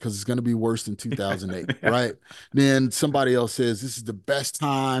shorts because it's going to be worse than 2008," Yeah. right? Then somebody else says this is the best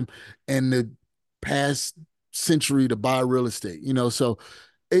time in the past century to buy real estate. So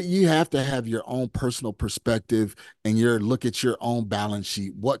You have to have your own personal perspective and look at your own balance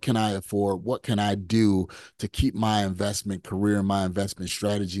sheet. What can I afford? What can I do to keep my investment career, my investment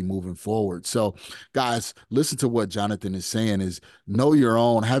strategy moving forward? So, guys, listen to what Jonathan is saying is know your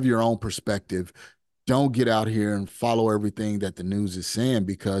own, have your own perspective. Don't get out here and follow everything that the news is saying,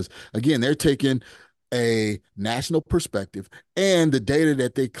 because again, they're taking a national perspective, and the data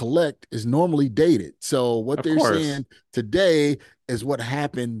that they collect is normally dated. So what Of they're course. saying today is what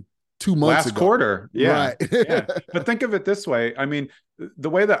happened 2 months Last ago. quarter. Yeah. Right. Yeah. But think of it this way. I mean, the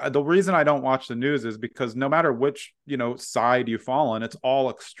reason I don't watch the news is because no matter which, side you fall on, it's all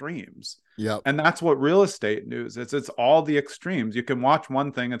extremes. Yep. And that's what real estate news is. It's all the extremes. You can watch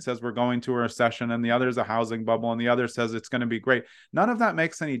one thing that says we're going to a recession, and the other is a housing bubble, and the other says it's going to be great. None of that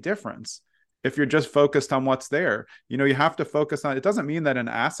makes any difference if you're just focused on what's there. You have to focus on, it doesn't mean that an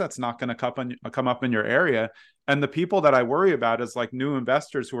asset's not going to come up in your area. And the people that I worry about is like new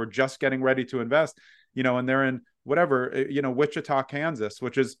investors who are just getting ready to invest, and they're in whatever, Wichita, Kansas,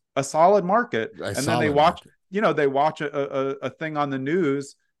 which is a solid market. A And then they solid watch, market. they watch a thing on the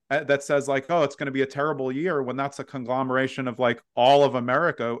news that says like, oh, it's going to be a terrible year, when that's a conglomeration of like all of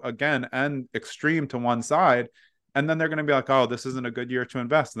America again, and extreme to one side. And then they're going to be like, oh, this isn't a good year to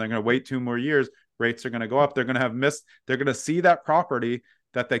invest. And they're going to wait 2 more years. Rates are going to go up. They're going to see that property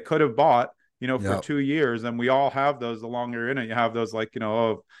that they could have bought, for Yep. 2 years. And we all have those. The longer you're in it, you have those like,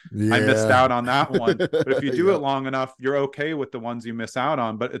 oh, I missed Yeah. out on that one. But if you do it Yep. long enough, you're okay with the ones you miss out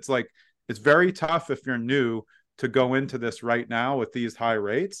on. But it's like, it's very tough if you're new to go into this right now with these high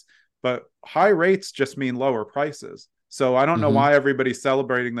rates. But high rates just mean lower prices. So I don't know Mm-hmm. why everybody's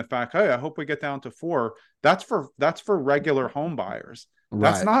celebrating the fact, hey, I hope we get down to 4. That's for regular home buyers.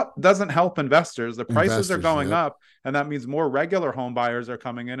 That's Right. not doesn't help investors. The prices are Investors. going Yep. up, and that means more regular home buyers are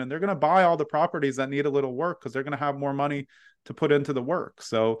coming in, and they're going to buy all the properties that need a little work because they're going to have more money to put into the work.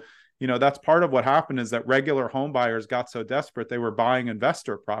 So, that's part of what happened, is that regular home buyers got so desperate they were buying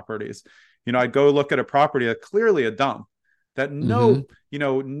investor properties. I'd go look at a property that clearly a dump, that Mm-hmm.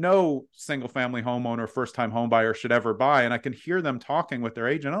 no single family homeowner, first time home buyer should ever buy. And I can hear them talking with their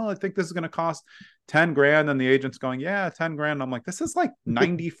agent. Oh, I think this is going to cost 10 grand. And the agent's going, yeah, 10 grand. I'm like, this is like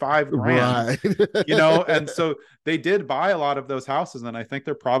 95 grand, Right. and so they did buy a lot of those houses. And I think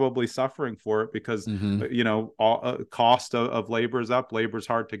they're probably suffering for it because, Mm-hmm. all cost of labor is up. Labor's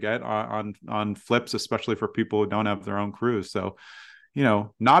hard to get on flips, especially for people who don't have their own crews. So,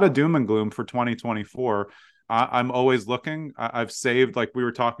 not a doom and gloom for 2024. I'm always looking. I've saved, like we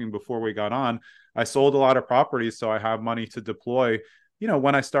were talking before we got on. I sold a lot of properties, so I have money to deploy.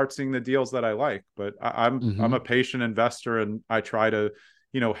 When I start seeing the deals that I like. But I'm Mm-hmm. a patient investor, and I try to,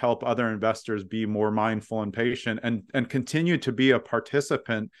 help other investors be more mindful and patient, and continue to be a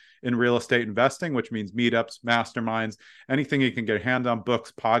participant in real estate investing, which means meetups, masterminds, anything you can get your hand on,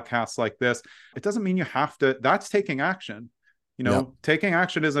 books, podcasts like this. It doesn't mean you have to. That's taking action. Yep. Taking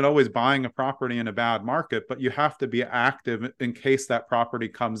action isn't always buying a property in a bad market, but you have to be active in case that property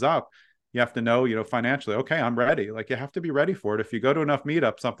comes up. You have to know, financially, okay, I'm ready. Like, you have to be ready for it. If you go to enough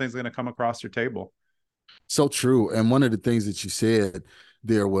meetups, something's going to come across your table. So true. And one of the things that you said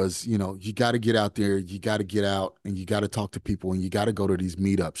there was, you got to get out there, you got to get out and you got to talk to people and you got to go to these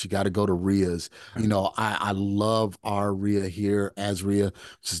meetups. You got to go to RIAs. I love our RIA here, as RIA,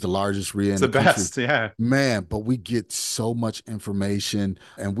 which is the largest RIA It's in the the country. best. Yeah. Man, but we get so much information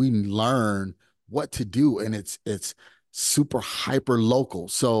and we learn what to do. And it's super hyper local.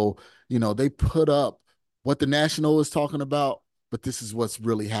 So, they put up what the national is talking about, but this is what's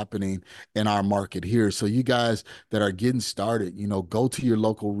really happening in our market here. So you guys that are getting started, go to your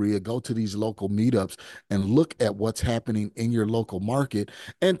local RIA, go to these local meetups and look at what's happening in your local market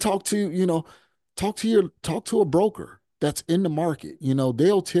and talk to a broker that's in the market.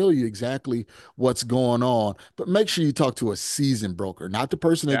 They'll tell you exactly what's going on, but make sure you talk to a seasoned broker, not the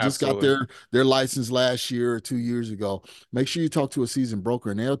person that Yeah, just got absolutely. their license last year or 2 years ago. Make sure you talk to a seasoned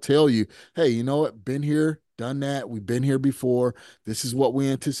broker and they'll tell you, hey, you know what, been here, done that. We've been here before. This is what we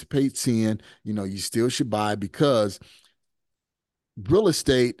anticipate seeing. You still should buy, because real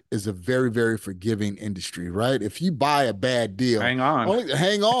estate is a very, very forgiving industry, right? If you buy a bad deal, Hang on. only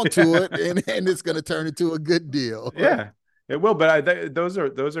hang on to it, and it's going to turn into a good deal. Yeah, it will. But those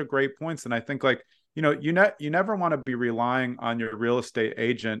are great points. And I think, like, you never want to be relying on your real estate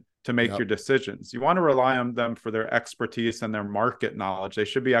agent to make Yep. your decisions. You want to rely on them for their expertise and their market knowledge. They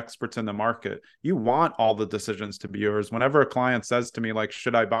should be experts in the market. You want all the decisions to be yours. Whenever a client says to me, like,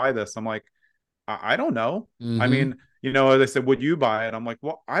 should I buy this? I'm like, I don't know. I Mm-hmm. mean, they said, would you buy it? I'm like,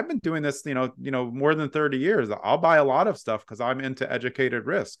 well, I've been doing this, more than 30 years. I'll buy a lot of stuff because I'm into educated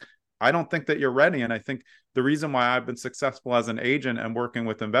risk. I don't think that you're ready. And I think the reason why I've been successful as an agent and working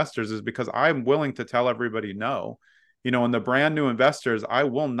with investors is because I'm willing to tell everybody no. And the brand new investors, I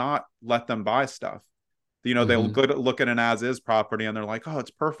will not let them buy stuff. They'll Mm-hmm. go to look at an as is property and they're like, oh,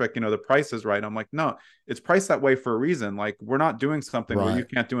 it's perfect. The price is right. I'm like, no, it's priced that way for a reason. Like, we're not doing something where you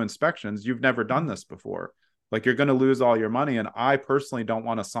Right. can't do inspections. You've never done this before. Like, you're going to lose all your money. And I personally don't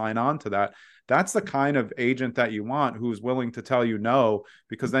want to sign on to that. That's the kind of agent that you want, who's willing to tell you no,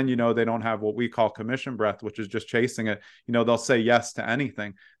 because then, they don't have what we call commission breath, which is just chasing it. They'll say yes to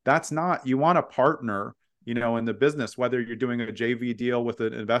anything. That's not, you want a partner in the business, whether you're doing a JV deal with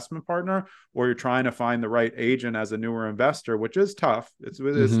an investment partner or you're trying to find the right agent as a newer investor, which is tough. It's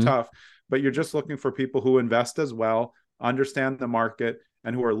Mm-hmm. tough, but you're just looking for people who invest as well, understand the market,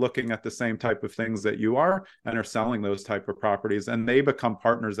 and who are looking at the same type of things that you are and are selling those type of properties. And they become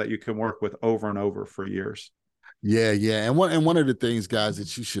partners that you can work with over and over for years. Yeah, yeah. And one of the things, guys,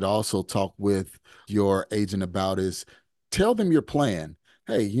 that you should also talk with your agent about is tell them your plan.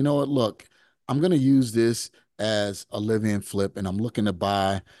 Hey, you know what? Look, I'm going to use this as a live-in flip, and I'm looking to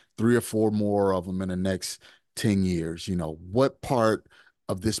buy 3 or 4 more of them in the next 10 years. What part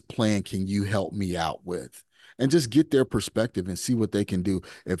of this plan can you help me out with? And just get their perspective and see what they can do.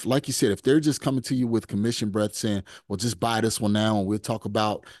 If, like you said, if they're just coming to you with commission breath saying, well, just buy this one now and we'll talk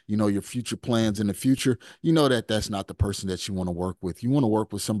about, your future plans in the future, that that's not the person that you want to work with. You want to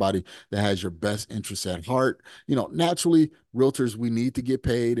work with somebody that has your best interests at heart. Naturally, realtors, we need to get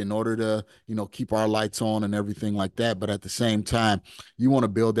paid in order to, keep our lights on and everything like that. But at the same time, you want to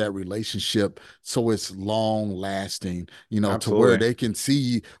build that relationship so it's long lasting, to where Absolutely. they can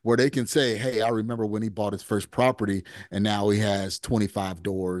see, where they can say, hey, I remember when he bought his first property and now he has 25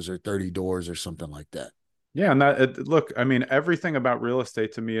 doors or 30 doors or something like that. Yeah, and look, I mean, everything about real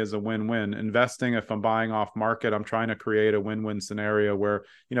estate to me is a win-win. Investing, if I'm buying off market, I'm trying to create a win-win scenario where,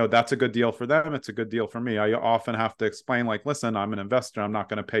 that's a good deal for them. It's a good deal for me. I often have to explain, like, listen, I'm an investor. I'm not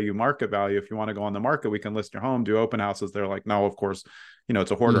going to pay you market value. If you want to go on the market, we can list your home, do open houses. They're like, no, of course,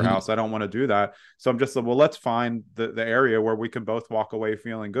 it's a hoarder Mm-hmm. house. I don't want to do that. So I'm just like, well, let's find the area where we can both walk away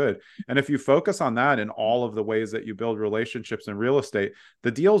feeling good. And if you focus on that in all of the ways that you build relationships in real estate,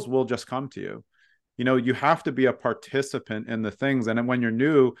 the deals will just come to you. You have to be a participant in the things. And then when you're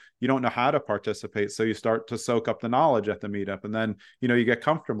new, you don't know how to participate. So you start to soak up the knowledge at the meetup. And then, you get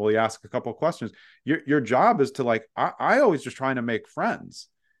comfortable. You ask a couple of questions. Your job is to, like, I always just trying to make friends.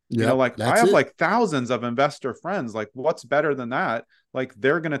 Yep, Like, I that's have it. like thousands of investor friends. Like, what's better than that? Like,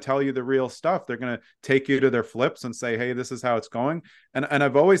 they're going to tell you the real stuff. They're going to take you to their flips and say, hey, this is how it's going. And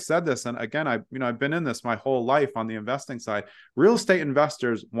I've always said this. And again, I've been in this my whole life on the investing side. Real estate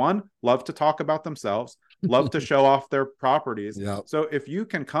investors, one, love to talk about themselves, love to show off their properties. Yep. So if you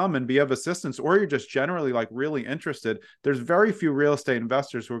can come and be of assistance, or you're just generally like really interested, there's very few real estate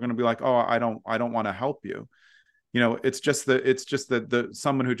investors who are going to be like, oh, I don't want to help you. It's just the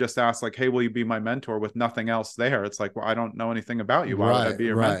someone who just asks, like, hey, will you be my mentor, with nothing else there. It's like, well, I don't know anything about you. Why would I Right, be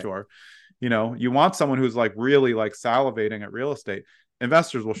your right. mentor? You want someone who's like really like salivating at real estate.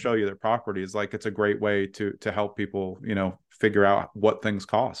 Investors will show you their properties. Like, it's a great way to help people, figure out what things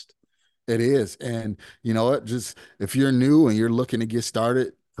cost. It is. And you know what? Just if you're new and you're looking to get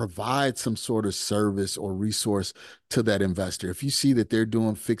started, provide some sort of service or resource to that investor. If you see that they're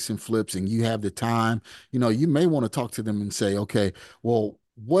doing fix and flips and you have the time, you may want to talk to them and say, okay, well,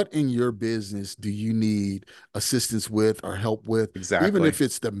 what in your business do you need assistance with or help with? Even Exactly. if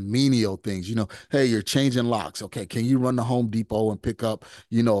it's the menial things, hey, you're changing locks. Okay, can you run to Home Depot and pick up,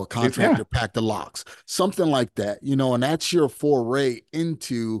 a Yeah. contractor pack the locks? Something like that, and that's your foray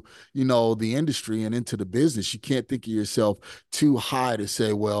into the industry and into the business. You can't think of yourself too high to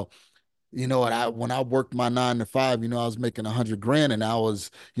say, well, what, when I worked my 9 to 5, I was making 100 grand and I was,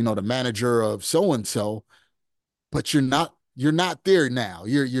 the manager of so and so, but you're not there now.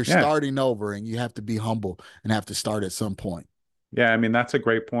 You're Yeah. starting over and you have to be humble and have to start at some point. Yeah, I mean, that's a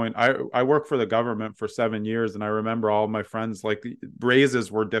great point. I worked for the government for 7 years, and I remember all my friends, like,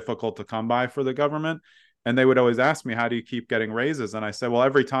 raises were difficult to come by for the government. And they would always ask me, how do you keep getting raises? And I said, well,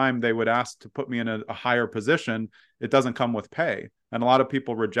 every time they would ask to put me in a higher position, it doesn't come with pay. And a lot of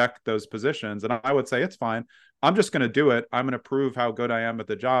people reject those positions. And I would say, it's fine. I'm just going to do it. I'm going to prove how good I am at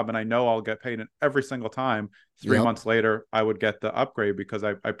the job. And I know I'll get paid. And every single time, three Yep. months later, I would get the upgrade because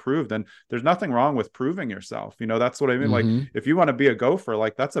I proved. And there's nothing wrong with proving yourself. That's what I mean. Like, Mm-hmm. if you want to be a gopher,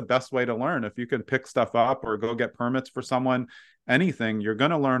 like, that's the best way to learn. If you can pick stuff up or go get permits for someone, anything, you're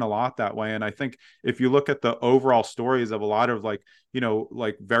going to learn a lot that way. And I think if you look at the overall stories of a lot of, like,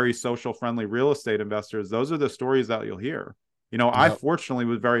 like very social friendly real estate investors, those are the stories that you'll hear. I Yep. fortunately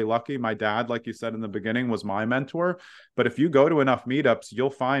was very lucky. My dad, like you said in the beginning, was my mentor. But if you go to enough meetups, you'll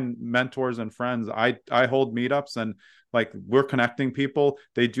find mentors and friends. I hold meetups, and like we're connecting people.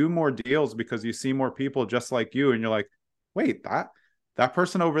 They do more deals because you see more people just like you, and you're like, wait, that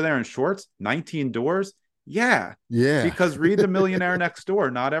person over there in shorts, 19 doors. Yeah, Yeah. because read The Millionaire Next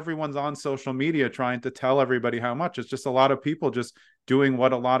Door. Not everyone's on social media trying to tell everybody how much. It's just a lot of people just doing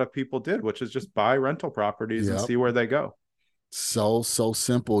what a lot of people did, which is just buy rental properties and Yep. see where they go. So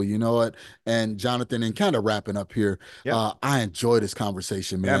simple. You know what? And Jonathan, and kind of wrapping up here, Yeah. I enjoy this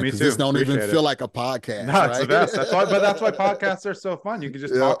conversation, Yeah, man, me because this too. don't even Appreciate feel it. like a podcast, No, it's the right? best. That's why podcasts are so fun. You can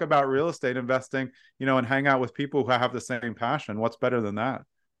just Yeah. talk about real estate investing, and hang out with people who have the same passion. What's better than that?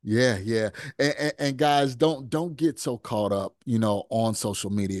 Yeah, yeah. And guys, don't get so caught up, on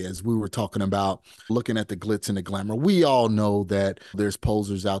social media as we were talking about looking at the glitz and the glamour. We all know that there's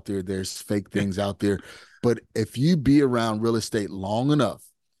posers out there, there's fake Yeah. things out there. But if you be around real estate long enough,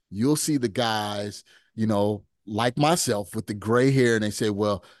 you'll see the guys, like myself with the gray hair, and they say,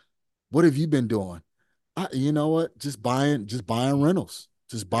 "Well, what have you been doing?" You know what? Just buying rentals.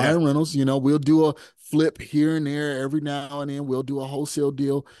 Just Yeah. buying rentals. We'll do a flip here and there every now and then. We'll do a wholesale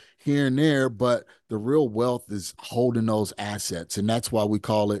deal here and there, but the real wealth is holding those assets. And that's why we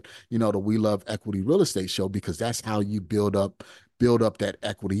call it, the We Love Equity Real Estate Show, because that's how you build up that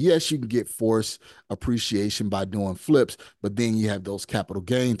equity. Yes, you can get forced appreciation by doing flips, but then you have those capital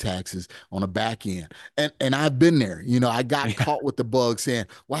gain taxes on the back end. And I've been there. I got Yeah. caught with the bug saying,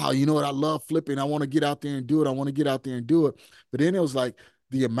 "Wow, you know what? I love flipping. I want to get out there and do it. I want to get out there and do it." But then it was like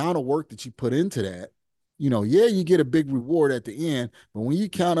the amount of work that you put into that. Yeah, you get a big reward at the end, but when you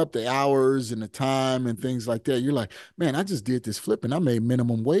count up the hours and the time and things like that, you're like, "Man, I just did this flip and I made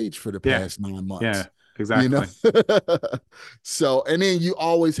minimum wage for the Yeah. past 9 months." Yeah. you know Exactly. so, and then you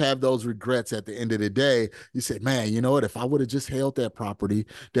always have those regrets at the end of the day. You say, "Man, you know what, if I would have just held that property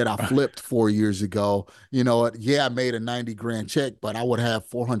that I flipped 4 years ago, you know what, yeah, I made a 90 grand check, but I would have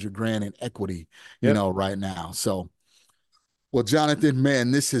 400 grand in equity, Yep. right now." So, well, Jonathan,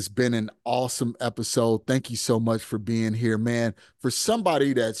 man, this has been an awesome episode. Thank you so much for being here, man. For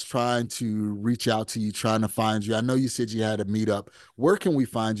somebody that's trying to reach out to you, trying to find you, I know you said you had a meetup. Where can we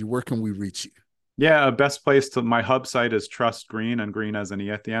find you? Where can we reach you? Yeah, best place to my hub site is Trust Greene, and Greene as an E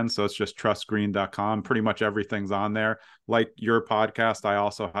at the end. So it's just trustgreene.com. Pretty much everything's on there. Like your podcast, I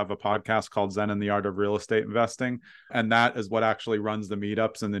also have a podcast called Zen and the Art of Real Estate Investing. And that is what actually runs the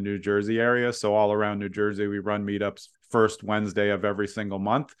meetups in the New Jersey area. So all around New Jersey, we run meetups first Wednesday of every single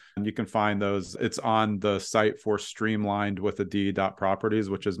month. And you can find those. It's on the site for Streamlined with a D properties,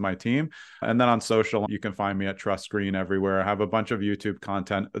 which is my team. And then on social, you can find me at Trust Greene everywhere. I have a bunch of YouTube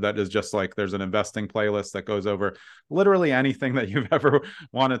content that is just like there's an investing playlist that goes over literally anything that you've ever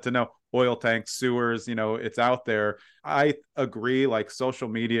wanted to know. Oil tanks, sewers, it's out there. I agree, like social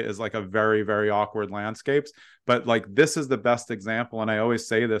media is like a very, very awkward landscapes, but like this is the best example. And I always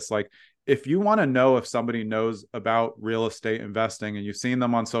say this, like, if you want to know if somebody knows about real estate investing and you've seen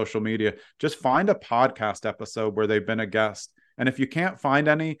them on social media, just find a podcast episode where they've been a guest. And if you can't find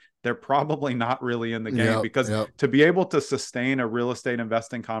any, they're probably not really in the game, Yep, because yep. to be able to sustain a real estate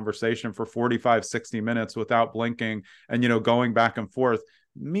investing conversation for 45, 60 minutes without blinking and, going back and forth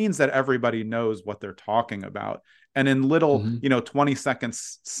means that everybody knows what they're talking about. And in little, Mhm. 20-second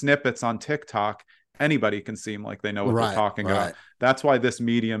snippets on TikTok, anybody can seem like they know what they're Right, talking about. right. That's why this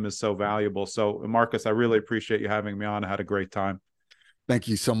medium is so valuable. So, Marcus, I really appreciate you having me on. I had a great time. Thank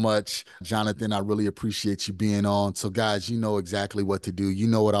you so much, Jonathan. I really appreciate you being on. So, guys, you know exactly what to do. You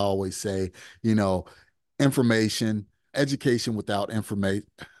know what I always say, you know, information, education without information.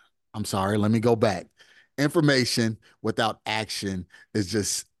 I'm sorry, let me go back. Information without action is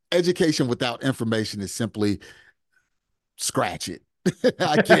just education without information is simply scratch it.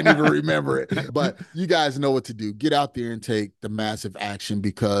 I can't even remember it. But you guys know what to do. Get out there and take the massive action,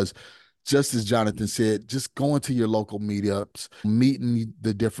 because just as Jonathan said, just going to your local meetups, meeting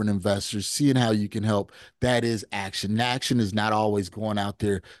the different investors, seeing how you can help. That is action. Action is not always going out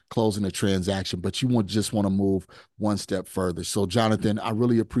there closing a transaction, but you just want to move one step further. So, Jonathan, I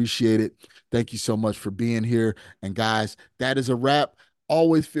really appreciate it. Thank you so much for being here. And guys, that is a wrap.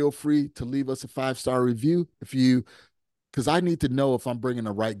 Always feel free to leave us a 5-star review because I need to know if I'm bringing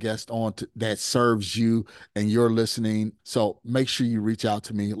the right guest on that serves you and you're listening. So make sure you reach out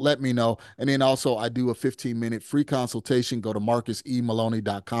to me. Let me know. And then also, I do a 15-minute free consultation. Go to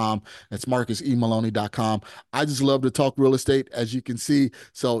marcusemaloney.com. That's marcusemaloney.com. I just love to talk real estate, as you can see.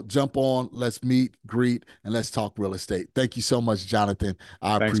 So jump on, let's meet, greet, and let's talk real estate. Thank you so much, Jonathan.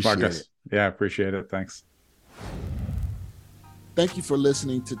 I Thanks, appreciate it. Marcus. Yeah, I appreciate it. Thanks. Thank you for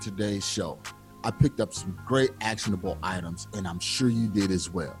listening to today's show. I picked up some great actionable items, and I'm sure you did as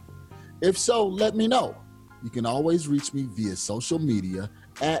well. If so, let me know. You can always reach me via social media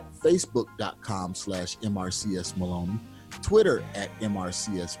at facebook.com/MRCSMaloney, Twitter at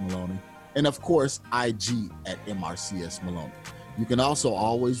MRCSMaloney, and of course, IG at MRCSMaloney. You can also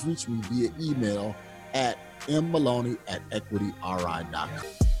always reach me via email at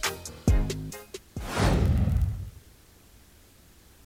mmaloney@equityri.com.